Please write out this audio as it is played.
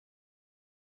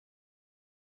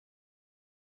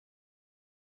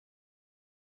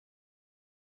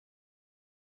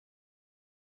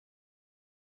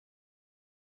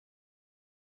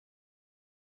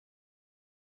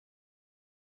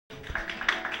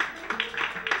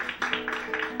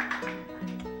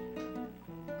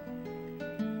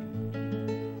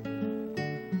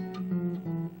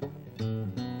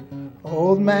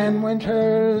Old Man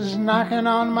Winter's knocking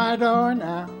on my door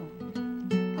now.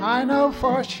 I know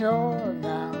for sure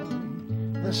now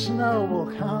the snow will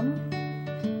come.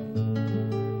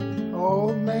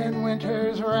 Old Man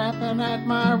Winter's rapping at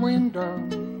my window.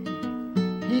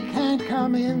 He can't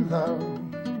come in though,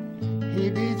 he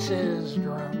beats his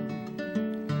drum.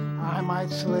 I might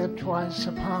slip twice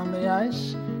upon the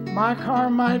ice. My car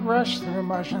might rush through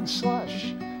mush and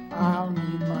slush. I'll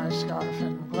need my scarf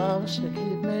and gloves to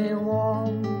keep me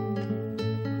warm.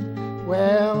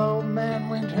 Well, Old Man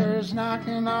Winter's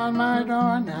knocking on my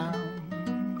door now.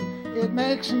 It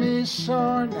makes me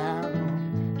sore now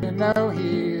to know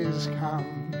he's come.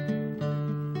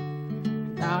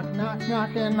 Knock, knock,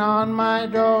 knocking on my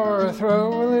door.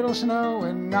 Throw a little snow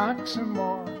and knock some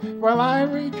more. While I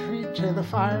retreat to the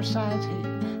fireside's heat,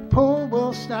 pull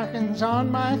wool stockings on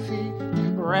my feet,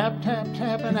 rap, tap,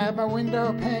 tapping at my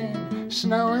window pane.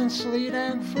 Snow and sleet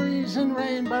and freeze and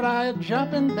rain, but I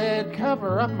jump in bed,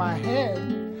 cover up my head,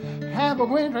 have a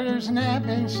winter's nap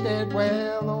instead.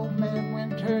 Well, Old Man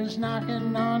Winter's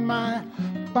knocking on my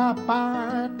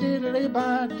ba-ba,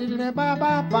 diddly-ba,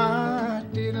 diddly-ba-ba-ba,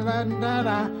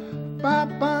 diddly-da-da-da,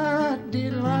 ba-ba,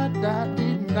 diddly-da-da,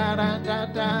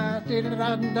 diddly-da-da-da-da,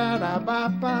 diddly-da-da-da,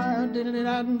 ba-ba,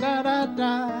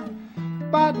 diddly-da-da-da-da,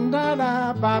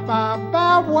 ba-da-da,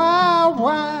 ba-ba-ba, wow,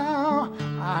 wow.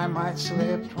 I might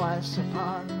slip twice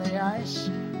upon the ice.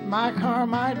 My car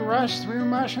might rush through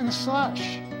mush and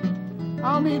slush.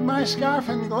 I'll need my scarf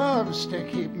and gloves to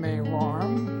keep me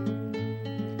warm.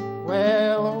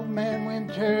 Well, Old Man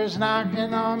Winter's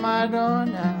knocking on my door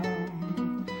now.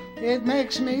 It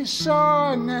makes me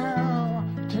sore now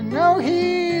to know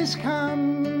he's come.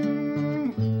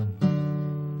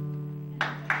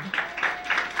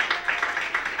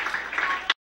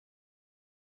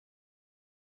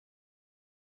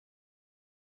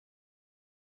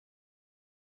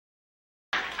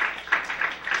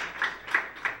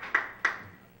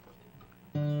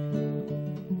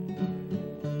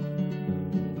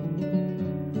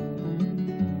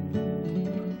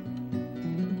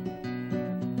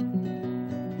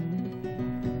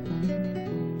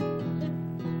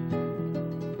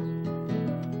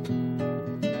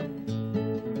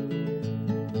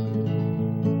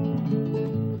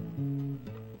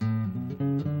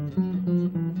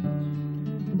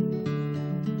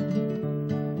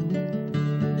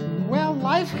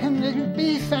 Life can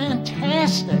be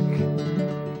fantastic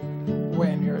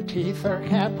when your teeth are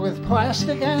capped with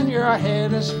plastic and your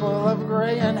head is full of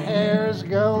gray and hairs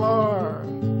galore.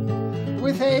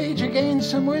 With age you gain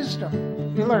some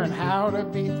wisdom, you learn how to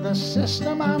beat the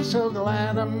system. I'm so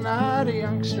glad I'm not a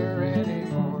youngster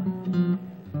anymore.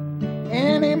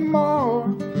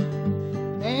 Anymore.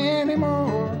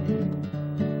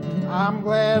 I'm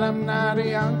glad I'm not a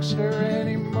youngster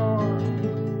anymore.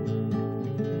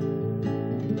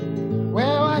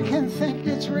 Well, I can think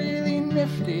it's really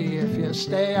nifty. If you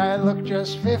stay, I look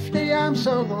just 50. I'm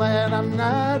so glad I'm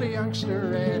not a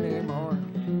youngster anymore.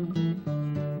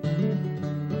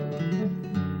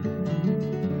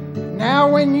 Now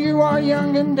when you are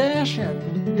young and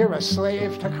dashing, you're a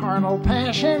slave to carnal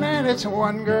passion, and it's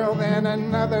one girl then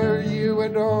another you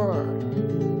adore.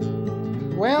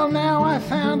 Well, now I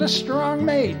found a strong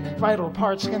mate, vital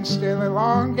parts can still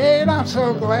elongate. I'm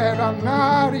so glad I'm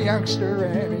not a youngster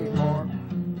anymore.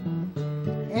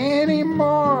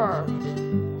 Anymore.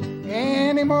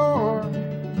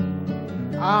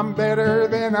 I'm better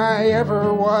than I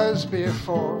ever was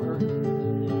before.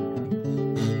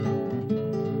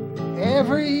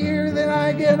 Every year that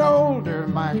I get older,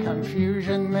 my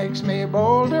confusion makes me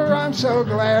bolder. I'm so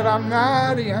glad I'm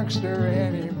not a youngster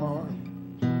anymore.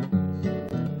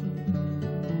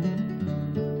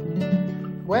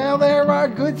 Well, there are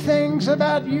good things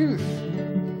about youth.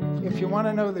 If you want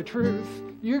to know the truth,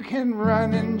 you can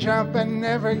run and jump and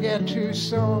never get too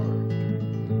sore.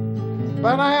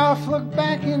 But I oft look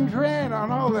back in dread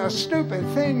on all the stupid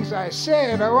things I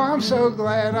said. Oh, I'm so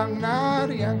glad I'm not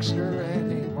a youngster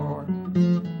anymore.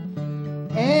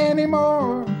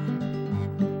 Anymore.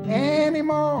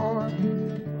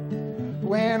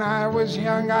 When I was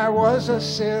young, I was a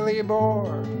silly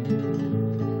bore.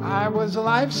 I was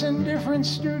life's indifferent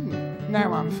student.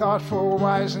 Now I'm thoughtful,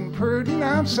 wise, and prudent.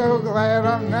 I'm so glad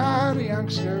I'm not a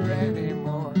youngster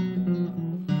anymore.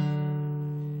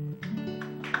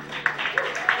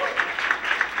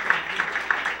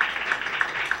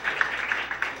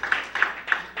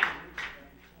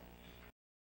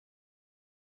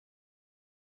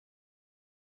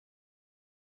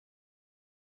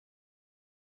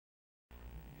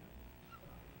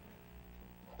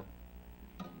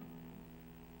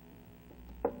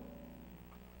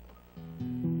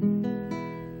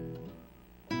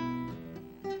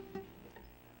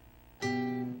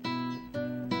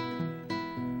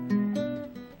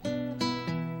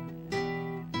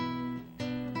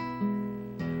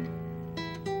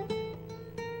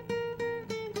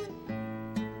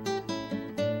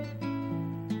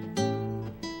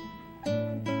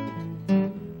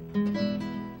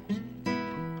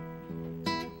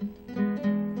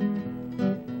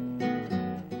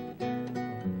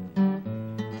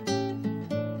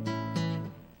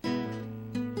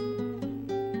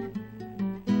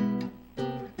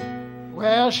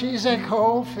 Well, she's a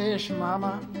cold fish,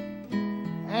 mama,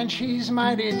 and she's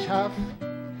mighty tough.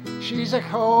 She's a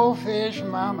cold fish,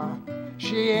 mama,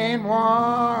 she ain't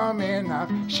warm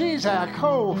enough. She's a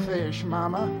cold fish,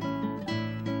 mama,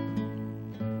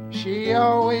 she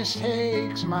always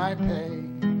takes my pay.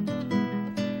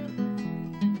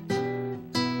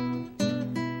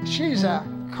 She's a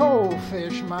cold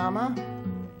fish, mama,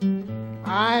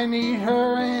 I need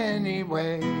her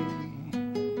anyway.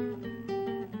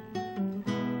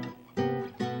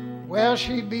 Well,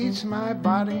 she beats my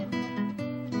body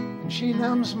and she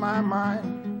numbs my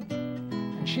mind,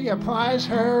 and she applies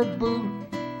her boot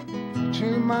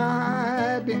to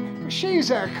my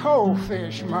she's a cold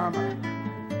fish, mama,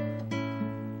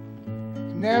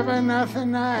 never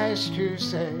nothing nice to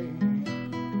say.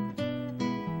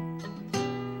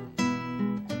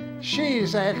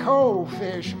 She's a cold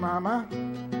fish, mama,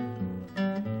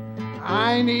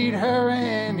 I need her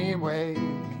anyway.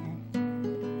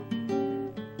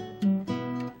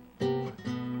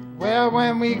 Well,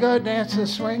 when we go dancer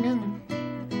swinging,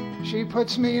 she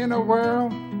puts me in a whirl,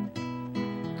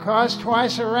 'cause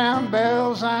twice around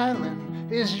Bell's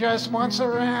Island is just once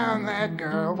around that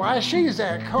girl. Why, she's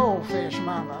a cold fish,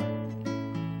 mama,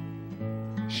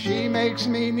 she makes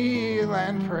me kneel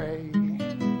and pray.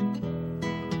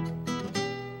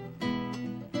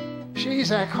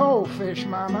 She's a cold fish,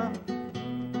 mama,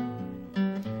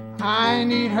 I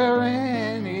need her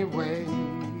anyway.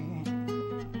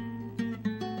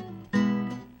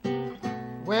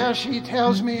 Well, she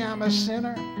tells me I'm a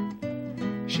sinner,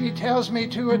 she tells me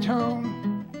to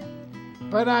atone,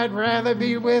 but I'd rather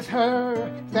be with her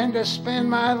than to spend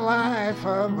my life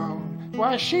alone.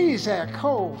 Why, she's a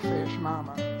cold fish,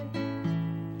 mama,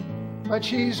 but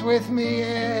she's with me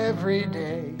every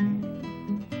day.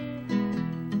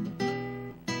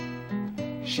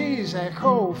 She's a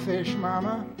cold fish,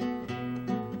 mama,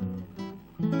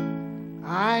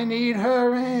 I need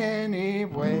her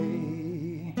anyway.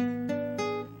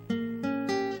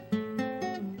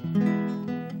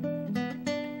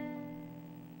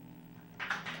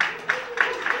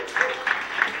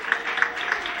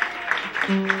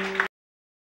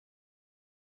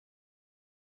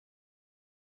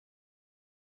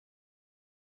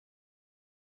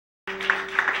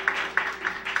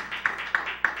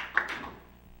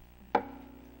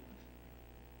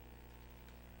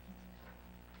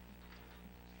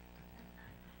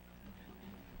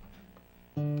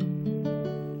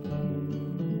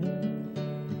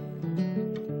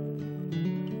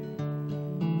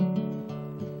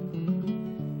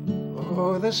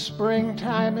 Oh, the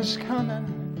springtime is coming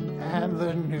and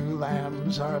the new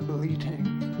lambs are bleating.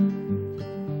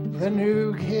 The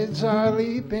new kids are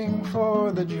leaping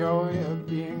for the joy of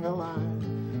being alive.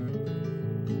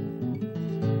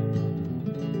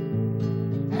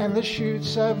 And the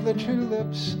shoots of the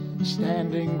tulips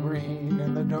standing green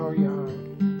in the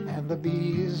dooryard, and the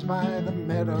bees by the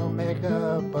meadow make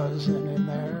a buzzing in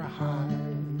their hive.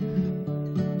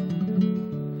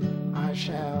 I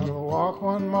shall walk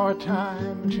one more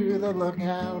time to the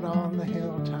lookout on the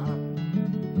hilltop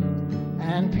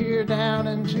and peer down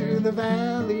into the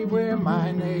valley where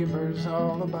my neighbors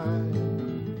all abide.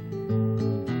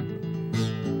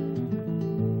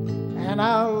 And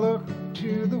I'll look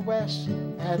to the west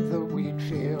at the wheat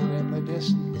field in the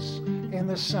distance. In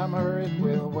the summer it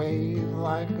will wave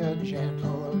like a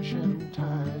gentle ocean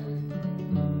tide.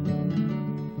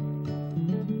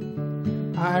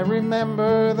 I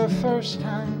remember the first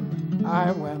time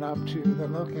I went up to the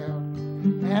lookout,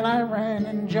 and I ran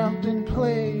and jumped and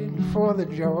played for the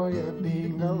joy of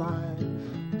being alive.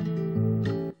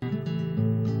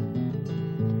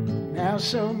 Now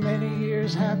so many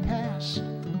years have passed,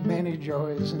 many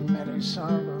joys and many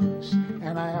sorrows,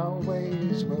 and I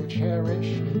always will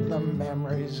cherish the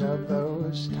memories of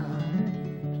those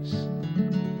times.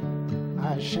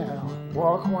 I shall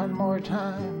walk one more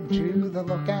time to the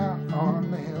lookout on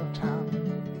the hilltop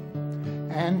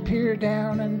and peer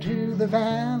down into the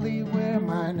valley where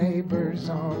my neighbors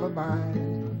all abide.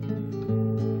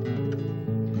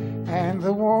 And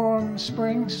the warm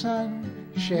spring sun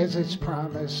sheds its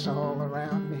promise all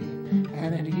around me,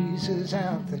 and it eases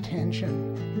out the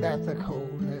tension that the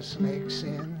coldness makes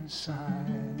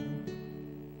inside.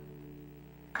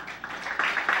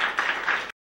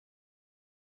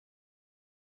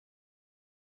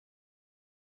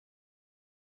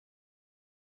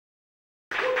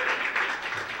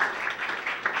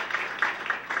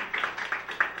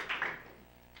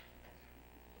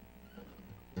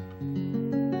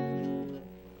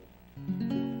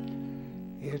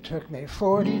 It took me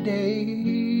 40 days,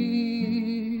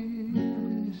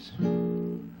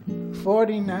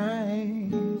 40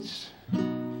 nights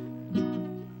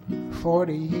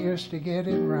 40 years to get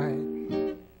it right.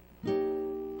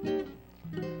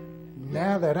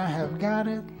 Now that I have got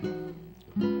it,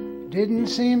 didn't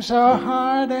seem so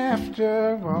hard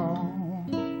after all.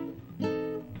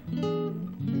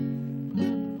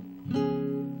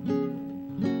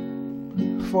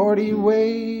 40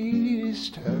 ways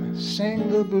to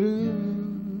sing the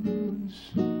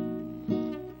blues,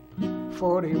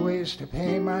 40 ways to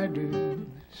pay my dues.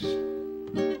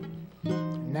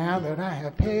 Now that I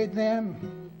have paid them,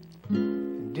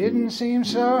 it didn't seem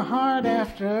so hard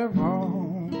after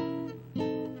all.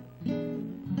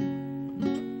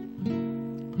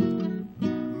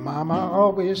 Mama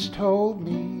always told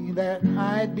me that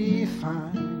I'd be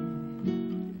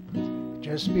fine,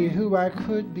 just be who I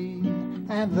could be,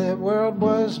 and the world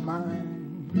was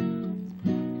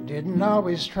mine. Didn't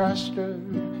always trust her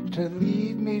to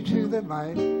lead me to the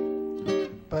light,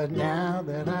 but now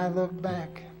that I look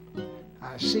back,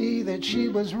 I see that she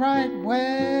was right.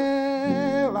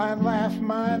 Well, I laughed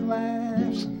my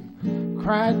laughs and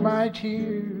cried my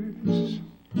tears.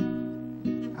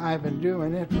 I've been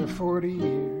doing it for 40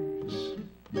 years.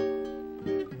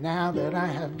 Now that I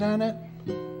have done it,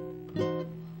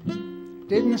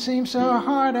 didn't seem so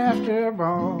hard after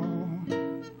all.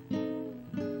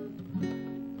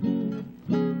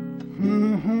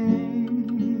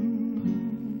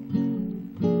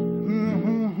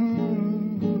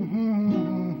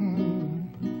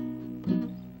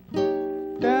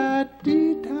 Da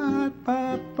dee da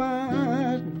ba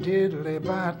ba diddly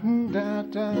ba da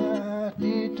da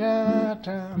dee da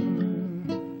da.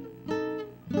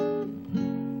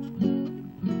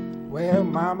 Well,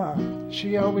 Mama,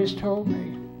 she always told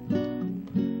me,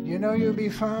 you know, you'll be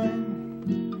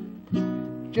fine,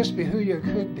 just be who you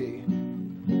could be.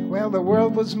 Well, the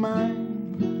world was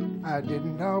mine. I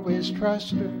didn't always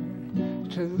trust her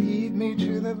to lead me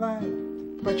to the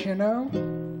light, but you know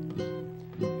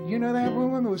that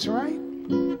woman was right.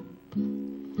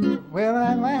 Well,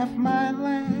 I laughed my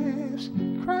laughs,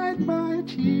 cried my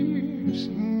tears.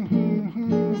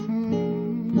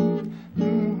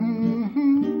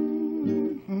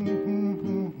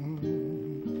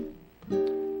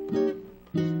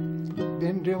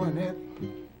 Been doing it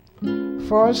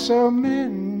for so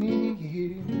many